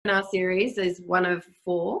webinar series is one of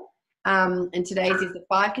 4, and today's is the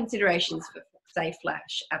 5 considerations for safe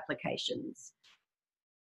lash applications.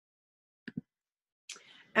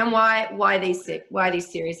 And why these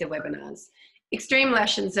series of webinars? Extreme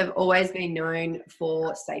lashes have always been known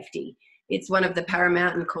for safety. It's one of the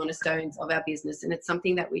paramount and cornerstones of our business, and it's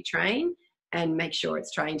something that we train and make sure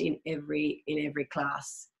it's trained in every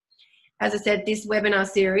class. As I said, this webinar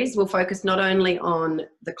series will focus not only on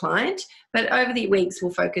the client, but over the weeks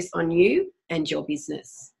we'll focus on you and your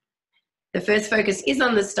business. The first focus is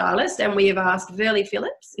on the stylist, and we have asked Verly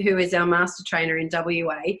Phillips, who is our master trainer in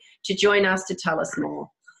WA, to join us to tell us more.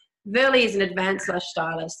 Verly is an advanced lash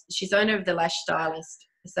stylist. She's owner of the Lash Stylist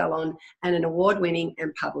Salon and an award-winning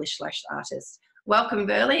and published lash artist. Welcome,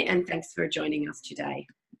 Verly, and thanks for joining us today.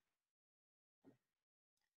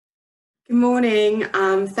 Good morning.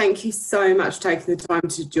 Thank you so much for taking the time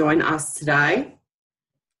to join us today.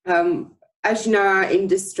 As you know, our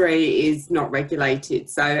industry is not regulated,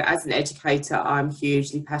 so as an educator, I'm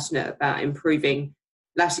hugely passionate about improving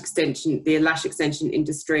the lash extension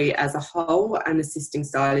industry as a whole and assisting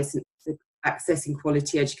stylists in accessing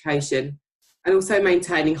quality education and also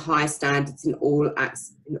maintaining high standards in all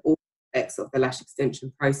aspects of the lash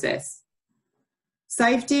extension process.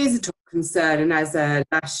 Safety is a top concern, and as a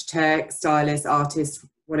lash tech, stylist, artist,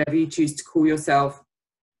 whatever you choose to call yourself,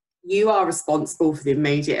 you are responsible for the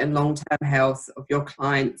immediate and long-term health of your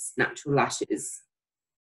clients' natural lashes.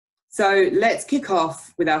 So let's kick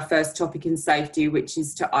off with our first topic in safety, which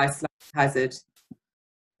is to isolate hazard. I'm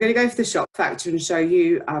going to go for the shock factor and show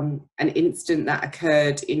you an incident that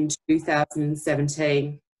occurred in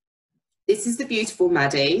 2017. This is the beautiful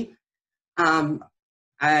Maddie,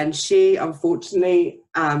 and she unfortunately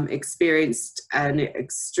experienced an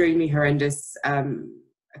extremely horrendous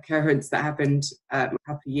occurrence that happened a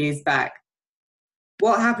couple of years back.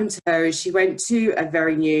 What happened to her is she went to a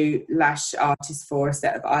very new lash artist for a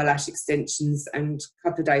set of eyelash extensions, and a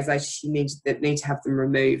couple of days later she needed to have them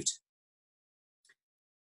removed.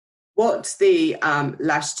 What the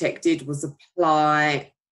lash tech did was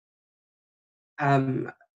apply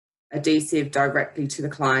adhesive directly to the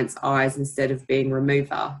client's eyes instead of being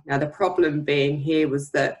remover. Now the problem being here was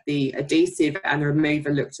that the adhesive and the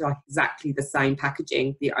remover looked like exactly the same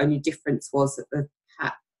packaging. The only difference was that the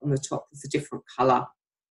cap on the top was a different colour.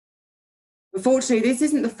 Unfortunately, this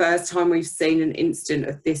isn't the first time we've seen an incident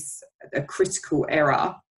of this, a critical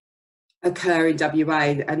error, occur in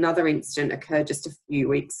WA. Another incident occurred just a few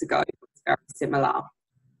weeks ago. It was very similar.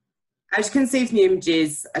 As you can see from the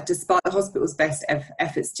images, despite the hospital's best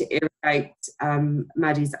efforts to irrigate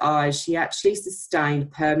Maddie's eyes, she actually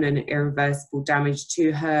sustained permanent and irreversible damage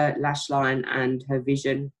to her lash line and her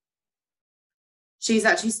vision. She's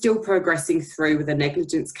actually still progressing through with a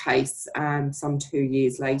negligence case some 2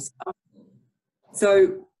 years later.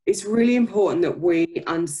 So it's really important that we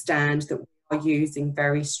understand that we are using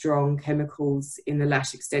very strong chemicals in the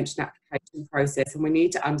lash extension application process, and we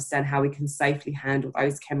need to understand how we can safely handle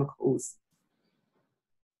those chemicals.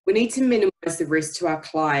 We need to minimise the risk to our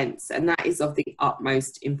clients, and that is of the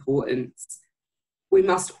utmost importance. We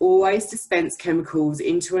must always dispense chemicals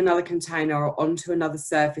into another container or onto another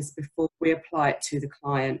surface before we apply it to the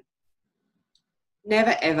client.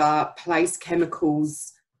 Never ever place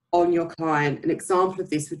chemicals on your client. An example of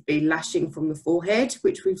this would be lashing from the forehead,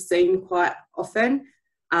 which we've seen quite often,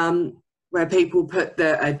 where people put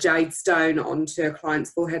a jade stone onto a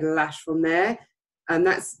client's forehead and lash from there. And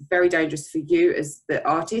that's very dangerous for you as the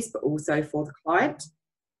artist, but also for the client.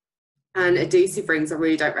 And adhesive rings, I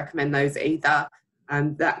really don't recommend those either.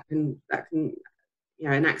 That can, you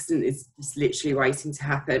know, an accident is just literally waiting to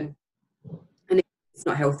happen, and it's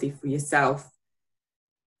not healthy for yourself.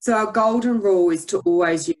 So our golden rule is to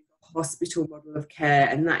always use a hospital model of care,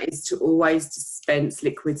 and that is to always dispense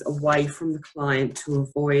liquids away from the client to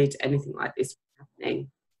avoid anything like this from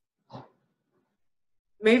happening.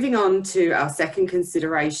 Moving on to our second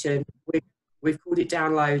consideration, we've called it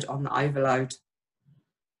download on the overload.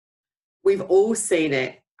 We've all seen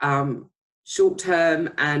it. Short-term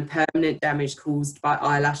and permanent damage caused by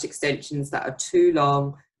eyelash extensions that are too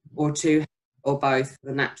long or too heavy, or both, for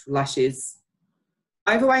the natural lashes.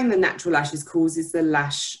 Overweighing the natural lashes causes the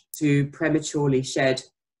lash to prematurely shed,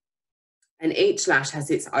 and each lash has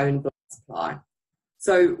its own blood supply.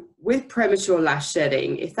 So with premature lash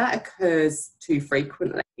shedding, if that occurs too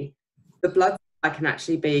frequently, the blood supply can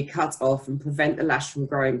actually be cut off and prevent the lash from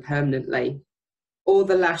growing permanently, or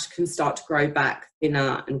the lash can start to grow back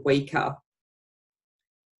thinner and weaker.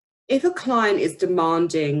 If a client is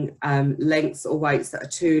demanding lengths or weights that are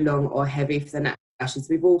too long or heavy for the natural lashes,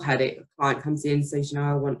 we've all had it. A client comes in and says, you know,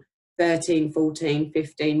 I want 13, 14,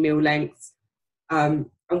 15 mil lengths.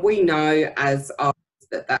 And we know as artists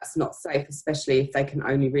that that's not safe, especially if they can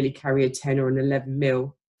only really carry a 10 or an 11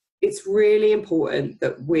 mil. It's really important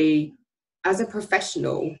that we, as a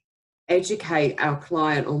professional, educate our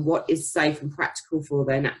client on what is safe and practical for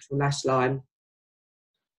their natural lash line.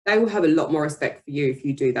 They will have a lot more respect for you if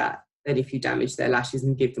you do that than if you damage their lashes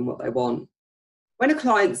and give them what they want. When a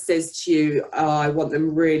client says to you, oh, I want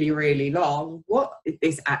them really, really long, what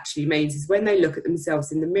this actually means is when they look at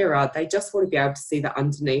themselves in the mirror, they just want to be able to see the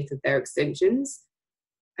underneath of their extensions.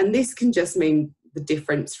 And this can just mean the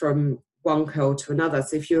difference from one curl to another.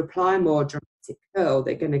 So if you apply a more dramatic curl,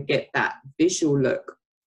 they're going to get that visual look.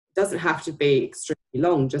 It doesn't have to be extremely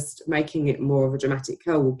long, just making it more of a dramatic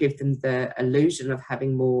curl will give them the illusion of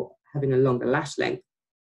having a longer lash length.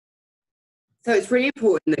 So it's really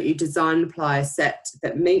important that you design and apply a set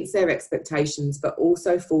that meets their expectations, but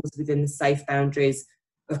also falls within the safe boundaries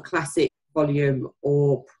of classic, volume,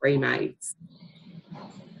 or pre-mades.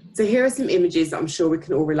 So here are some images that I'm sure we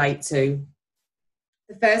can all relate to.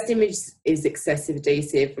 The first image is excessive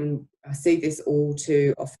adhesive, and I see this all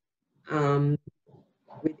too often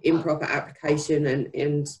with improper application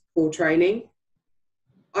and poor training.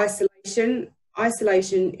 Isolation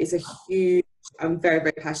is a huge, I'm very,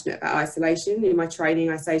 very passionate about isolation. In my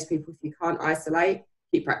training, I say to people, if you can't isolate,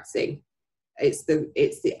 keep practicing. It's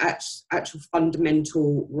the actual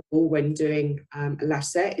fundamental rule when doing a lash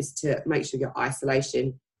set is to make sure your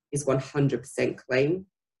isolation is 100% clean.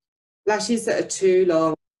 Lashes that are too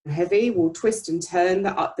long and heavy will twist and turn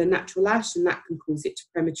the natural lash, and that can cause it to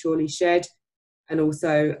prematurely shed and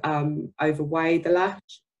also overweigh the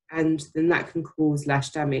lash, and then that can cause lash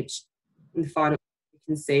damage. And finally, you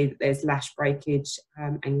can see that there's lash breakage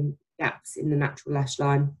and gaps in the natural lash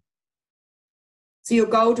line. So your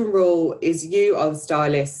golden rule is you are the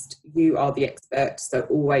stylist, you are the expert, so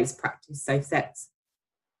always practice safe sets.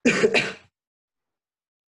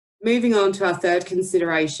 Moving on to our third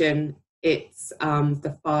consideration, it's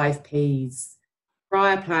the 5 Ps.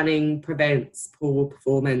 Prior planning prevents poor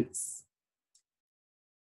performance.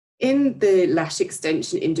 In the lash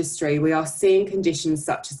extension industry, we are seeing conditions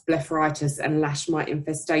such as blepharitis and lash mite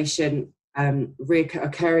infestation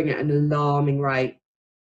occurring at an alarming rate.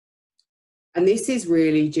 And this is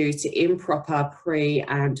really due to improper pre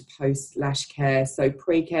and post lash care. So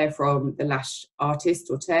pre-care from the lash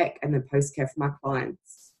artist or tech, and then post-care from our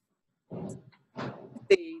clients.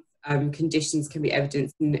 These conditions can be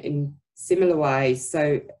evidenced in similar ways.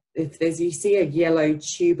 So if you see a yellow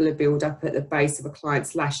tubular build-up at the base of a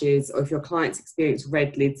client's lashes, or if your clients experience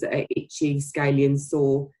red lids that are itchy, scaly and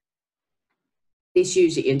sore, this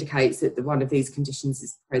usually indicates that one of these conditions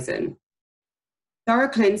is present. Thorough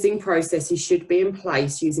cleansing processes should be in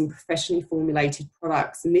place using professionally formulated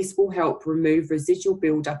products, and this will help remove residual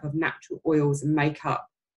build-up of natural oils and makeup,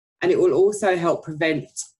 and it will also help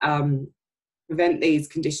prevent these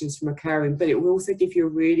conditions from occurring, but it will also give you a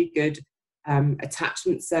really good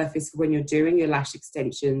attachment surface for when you're doing your lash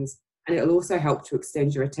extensions, and it will also help to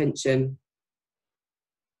extend your retention.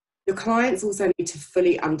 Your clients also need to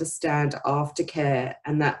fully understand aftercare,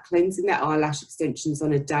 and that cleansing their eyelash extensions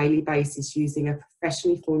on a daily basis using a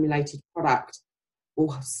professionally formulated product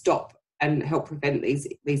will stop and help prevent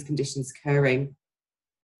these conditions occurring.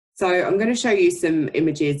 So I'm going to show you some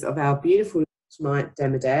images of our beautiful lash mite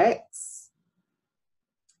Demodex.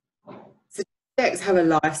 So Demodex have a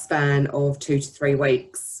lifespan of 2 to 3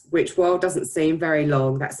 weeks, which, while doesn't seem very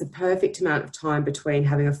long, that's a perfect amount of time between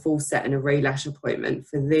having a full set and a relash appointment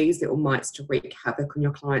for these little mites to wreak havoc on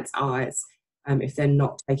your client's eyes if they're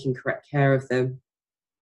not taking correct care of them.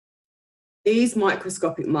 These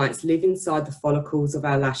microscopic mites live inside the follicles of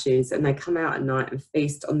our lashes, and they come out at night and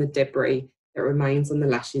feast on the debris that remains on the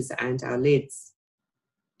lashes and our lids.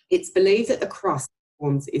 It's believed that the crust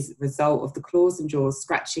forms is a result of the claws and jaws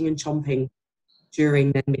scratching and chomping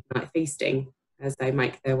during their midnight feasting as they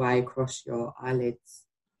make their way across your eyelids.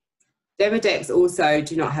 Demodex also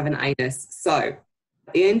do not have an anus, so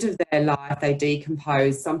at the end of their life they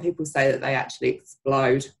decompose. Some people say that they actually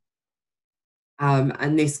explode,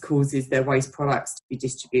 and this causes their waste products to be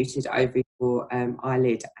distributed over your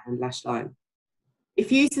eyelid and lash line.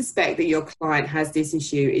 If you suspect that your client has this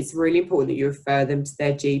issue, it's really important that you refer them to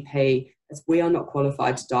their GP, as we are not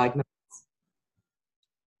qualified to diagnose.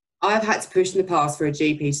 I've had to push in the past for a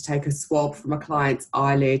GP to take a swab from a client's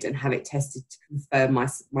eyelid and have it tested to confirm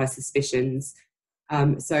my suspicions.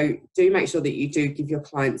 So do make sure that you do give your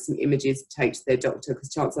clients some images to take to their doctor,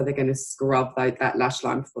 because chances are they're going to scrub that lash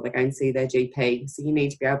line before they go and see their GP. So you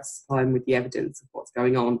need to be able to supply them with the evidence of what's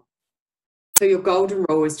going on. So your golden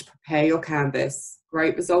rule is to prepare your canvas.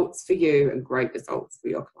 Great results for you and great results for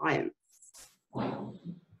your clients.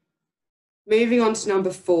 Moving on to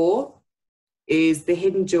number 4 is the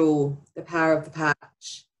hidden jewel, the power of the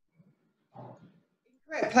patch.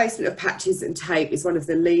 Incorrect placement of patches and tape is one of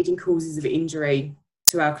the leading causes of injury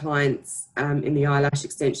to our clients in the eyelash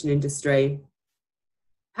extension industry.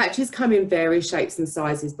 Patches come in various shapes and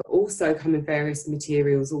sizes, but also come in various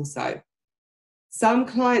materials also. Some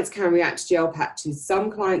clients can react to gel patches.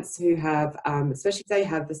 Some clients who have, especially if they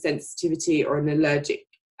have the sensitivity or an allergic,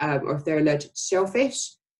 or if they're allergic to shellfish,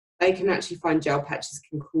 they can actually find gel patches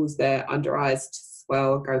can cause their under eyes to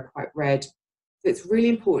swell and go quite red. So it's really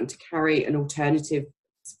important to carry an alternative,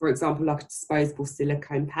 for example, like a disposable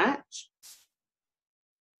silicone patch.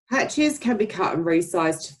 Patches can be cut and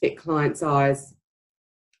resized to fit clients' eyes.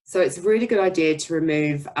 So it's a really good idea to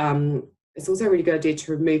remove, it's also a really good idea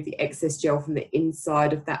to remove the excess gel from the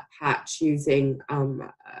inside of that patch using,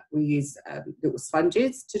 we use little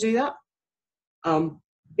sponges to do that.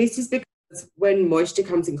 This is because when moisture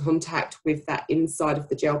comes in contact with that inside of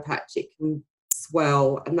the gel patch, it can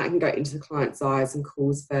swell and that can go into the client's eyes and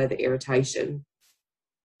cause further irritation.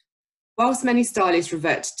 Whilst many stylists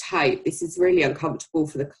revert to tape, this is really uncomfortable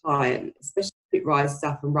for the client, especially if it rises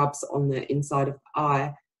up and rubs on the inside of the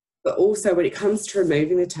eye. But also when it comes to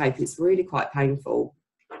removing the tape, it's really quite painful.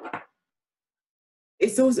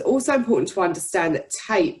 It's also important to understand that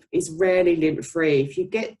tape is rarely lint-free. If you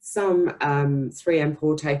get some 3M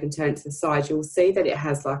pour tape and turn it to the side, you'll see that it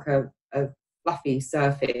has like a fluffy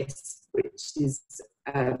surface, which is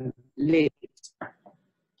lint.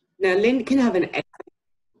 Now, lint can have an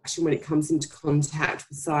action when it comes into contact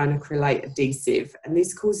with cyanocrylate adhesive, and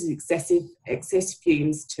this causes excess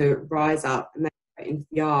fumes to rise up and then into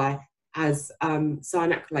the eye. As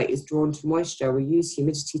cyanocrylate is drawn to moisture, we use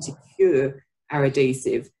humidity to cure our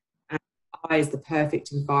adhesive, and the eye is the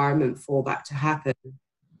perfect environment for that to happen.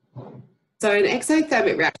 So an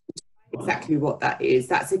exothermic reaction is exactly what that is.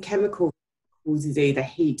 That's a chemical that causes either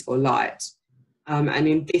heat or light, and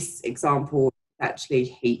in this example, it's actually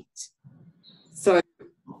heat. So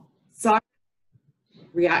cyanocrylate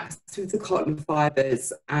reacts with the cotton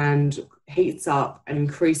fibres and heats up and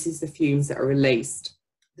increases the fumes that are released.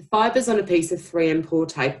 The fibres on a piece of 3M pour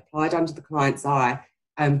tape applied under the client's eye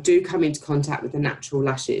do come into contact with the natural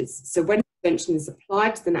lashes. So when extension is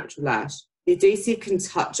applied to the natural lash, the adhesive can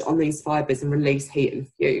touch on these fibres and release heat and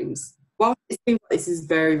fumes. While it seems like this is a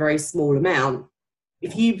very, very small amount,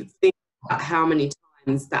 if you think about how many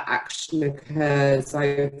times that action occurs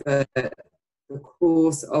over the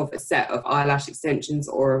course of a set of eyelash extensions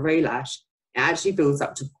or a relash, it actually builds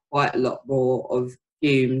up to quite a lot more of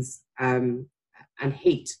fumes and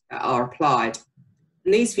heat that are applied.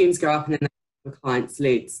 And these fumes go up and then the client's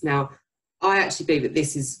lids. Now, I actually believe that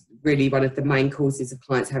this is really one of the main causes of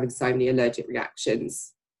clients having so many allergic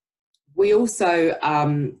reactions. We also,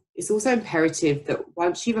 it's also imperative that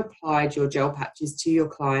once you've applied your gel patches to your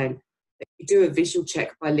client, that you do a visual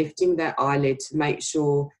check by lifting their eyelid to make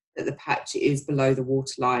sure that the patch is below the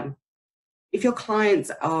waterline. If your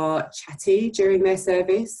clients are chatty during their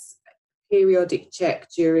service, a periodic check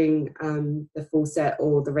during the full set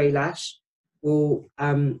or the relash will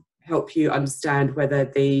help you understand whether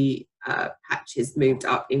the patch is moved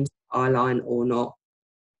up into the eye line or not.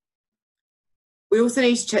 We also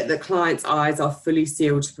need to check that clients' eyes are fully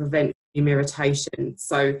sealed to prevent fume irritation.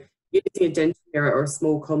 So using a dental mirror or a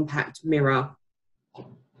small compact mirror is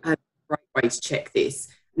a great way to check this.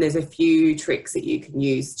 And there's a few tricks that you can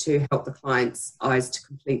use to help the client's eyes to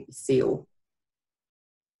completely seal.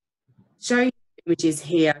 Showing you images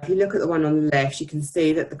here, if you look at the one on the left, you can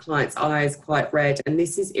see that the client's eye is quite red, and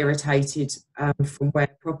this is irritated from where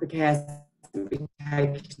proper care hasn't been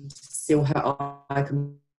taken to seal her eye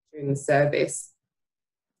during the service.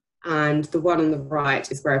 And the one on the right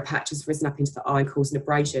is where a patch has risen up into the eye and caused an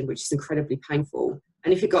abrasion, which is incredibly painful.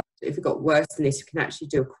 And if it got worse than this, you can actually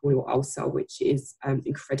do a corneal ulcer, which is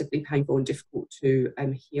incredibly painful and difficult to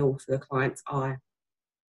heal for the client's eye.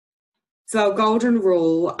 So our golden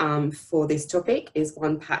rule for this topic is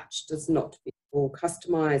one patch does not fit all.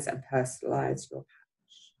 Customise and personalise your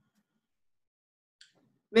patch.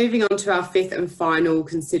 Moving on to our fifth and final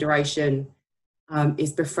consideration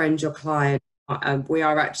is befriend your client. We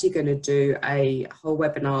are actually going to do a whole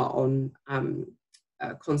webinar on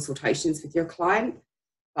consultations with your client,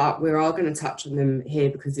 but we are going to touch on them here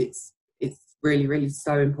because it's really, really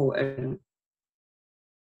so important.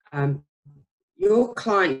 Your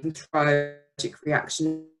client can throw allergic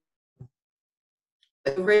reaction.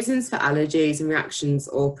 The reasons for allergies and reactions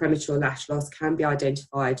or premature lash loss can be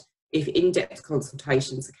identified if in-depth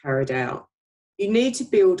consultations are carried out. You need to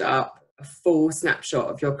build up a full snapshot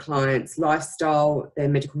of your client's lifestyle, their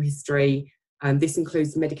medical history. This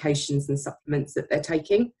includes the medications and supplements that they're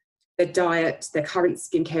taking, their diet, their current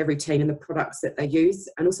skincare routine and the products that they use,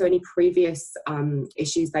 and also any previous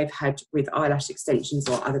issues they've had with eyelash extensions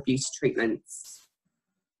or other beauty treatments.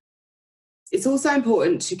 It's also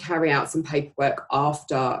important to carry out some paperwork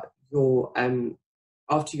after your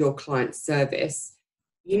client's service.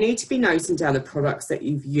 You need to be noting down the products that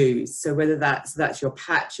you've used. So whether that's your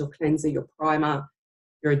patch, your cleanser, your primer,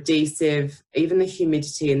 your adhesive, even the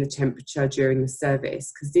humidity and the temperature during the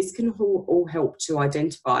service, because this can all help to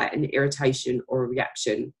identify an irritation or a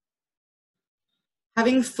reaction.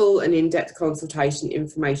 Having full and in-depth consultation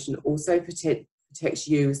information also protects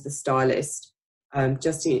you as the stylist.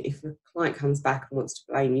 Just if a client comes back and wants to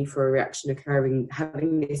blame you for a reaction occurring,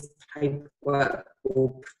 having this paperwork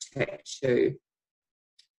will protect you.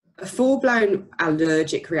 A full-blown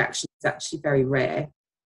allergic reaction is actually very rare.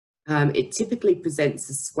 It typically presents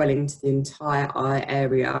as swelling to the entire eye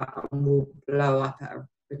area and will blow up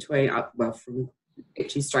from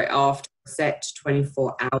literally straight after the set to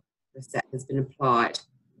 24 hours the set has been applied.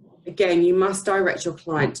 Again, you must direct your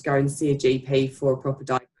client to go and see a GP for a proper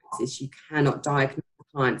diagnosis. You cannot diagnose the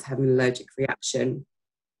clients having an allergic reaction.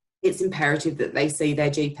 It's imperative that they see their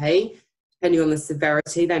GP. Depending on the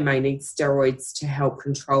severity, they may need steroids to help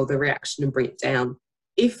control the reaction and bring it down.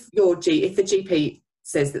 If the GP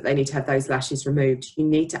says that they need to have those lashes removed, you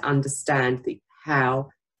need to understand how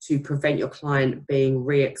to prevent your client being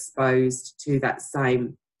re-exposed to that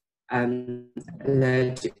same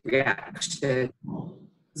allergic reaction.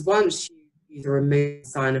 Because once you use a removed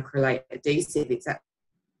cyanocrylate adhesive, it's actually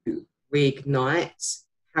to reignite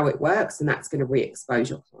how it works, and that's going to re-expose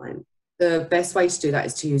your client. The best way to do that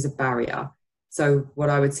is to use a barrier. So what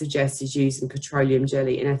I would suggest is using petroleum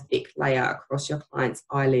jelly in a thick layer across your client's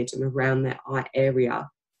eyelid and around their eye area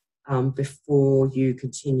before you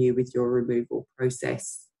continue with your removal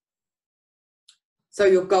process. So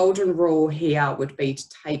your golden rule here would be to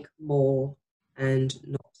take more and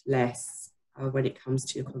not less when it comes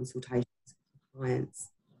to your consultations with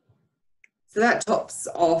clients. So that tops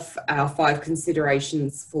off our 5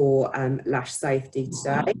 considerations for lash safety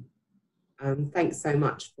today. Thanks so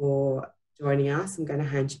much for joining us. I'm going to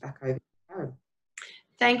hand you back over to Karen.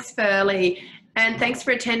 Thanks, Burley. And thanks for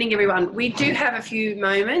attending, everyone. We do have a few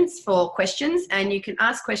moments for questions, and you can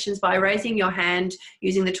ask questions by raising your hand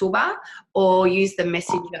using the toolbar or use the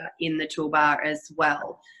messenger in the toolbar as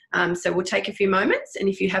well. So we'll take a few moments, and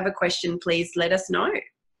if you have a question, please let us know.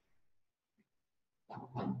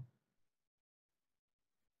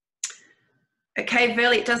 Okay,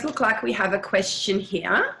 Burley, it does look like we have a question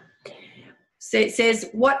here. So it says,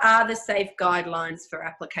 what are the safe guidelines for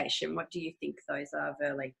application? What do you think those are,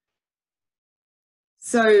 Burley?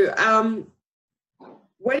 So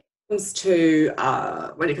when it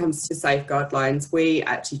comes to safe guidelines, we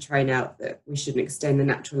actually train out that we shouldn't extend the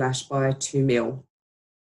natural lash by 2 mil.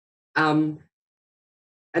 And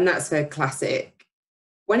that's very classic.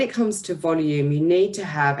 When it comes to volume, you need to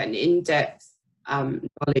have an in-depth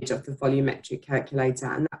knowledge of the volumetric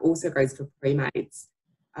calculator, and that also goes for pre-mades.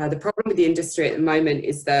 The problem with the industry at the moment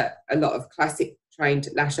is that a lot of classic trained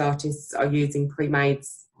lash artists are using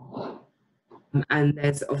pre-mades, and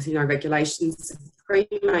there's obviously no regulations.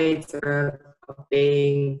 Pre-mades are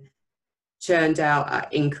being churned out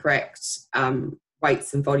at incorrect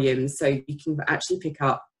weights and volumes, so you can actually pick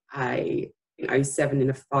up a 0.07 in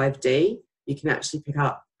a 5D. You can actually pick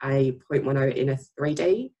up a 0.10 in a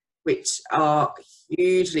 3D, which are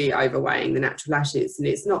hugely overweighing the natural lashes, and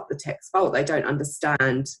it's not the tech's fault. They don't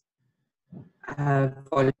understand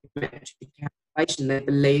volumetric calculation. They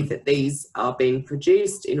believe that these are being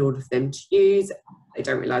produced in order for them to use. They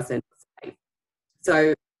don't realise they're not safe.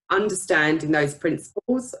 So understanding those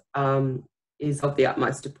principles is of the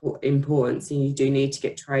utmost importance, and you do need to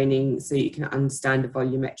get training so you can understand a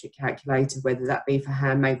volumetric calculator, whether that be for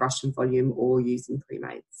handmade Russian volume or using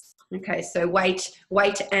pre-mades. Okay, so weight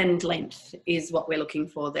and length is what we're looking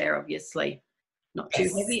for there, obviously. Not too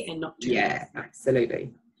heavy and not too light.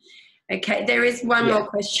 Absolutely. Okay, there is one more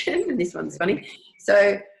question, and this one's funny.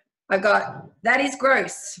 So I got, that is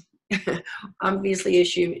gross. Obviously,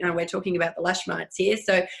 we're talking about the lash mites here.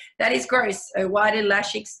 So that is gross. So why do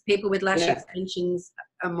people with lash extensions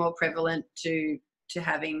are more prevalent to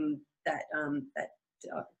having that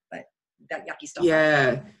yucky stuff?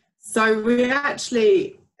 Yeah. So we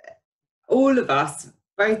actually, all of us,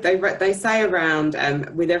 both they say around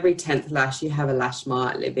with every 10th lash you have a lash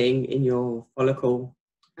mite living in your follicle,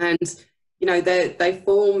 and you know they're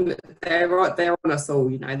on us all.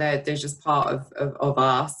 You know they're just part of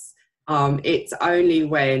us. It's only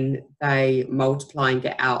when they multiply and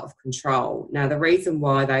get out of control. Now, the reason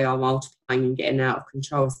why they are multiplying and getting out of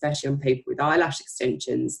control, especially on people with eyelash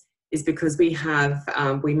extensions, is because we have,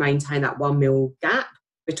 we maintain that 1 mil gap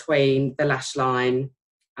between the lash line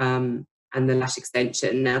and the lash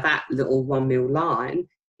extension. Now that little 1 mil line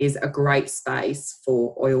is a great space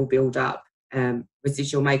for oil build-up,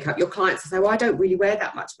 residual makeup. Your clients will say, well, I don't really wear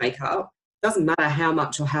that much makeup. Doesn't matter how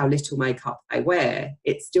much or how little makeup they wear,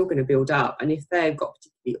 it's still going to build up. And if they've got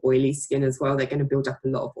particularly oily skin as well, they're going to build up a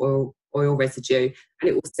lot of oil residue, and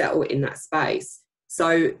it will settle in that space.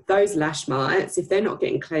 So those lash mites, if they're not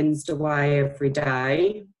getting cleansed away every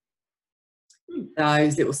day,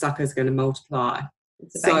 those little suckers are going to multiply.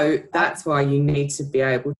 So that's why you need to be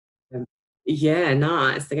able to, yeah,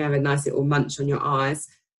 nice. They're going to have a nice little munch on your eyes.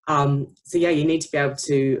 So yeah, you need to be able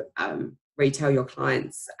to retail your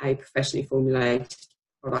clients a professionally formulated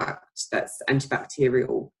product that's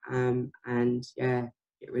antibacterial, and yeah,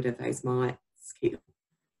 get rid of those mites.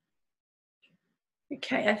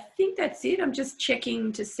 Okay, I think that's it. I'm just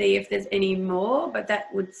checking to see if there's any more, but that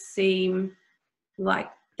would seem like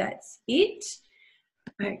that's it.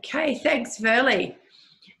 Okay, thanks, Verly.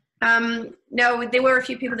 Now, there were a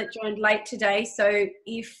few people that joined late today, so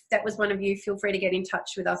if that was one of you, feel free to get in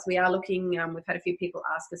touch with us. We are looking, we've had a few people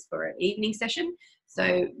ask us for an evening session,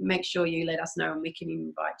 so make sure you let us know and we can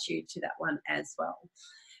invite you to that one as well.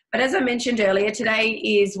 But as I mentioned earlier, today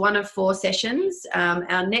is one of 4 sessions.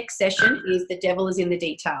 Our next session is The Devil is in the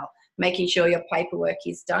Detail, making sure your paperwork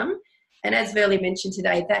is done. And as Verly mentioned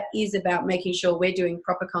today, that is about making sure we're doing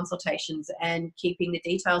proper consultations and keeping the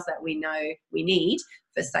details that we know we need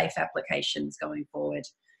for safe applications going forward.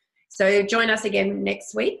 So join us again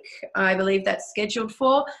next week. I believe that's scheduled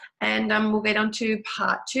for, and we'll get on to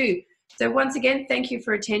part 2. So once again, thank you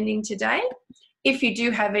for attending today. If you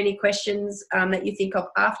do have any questions that you think of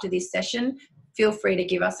after this session, feel free to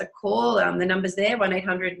give us a call. The number's there,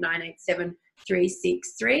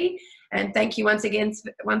 1-800-987-363. And thank you once again,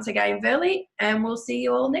 Verly, and we'll see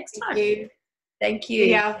you all next time. Thank you. Thank you.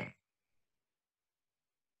 Yeah.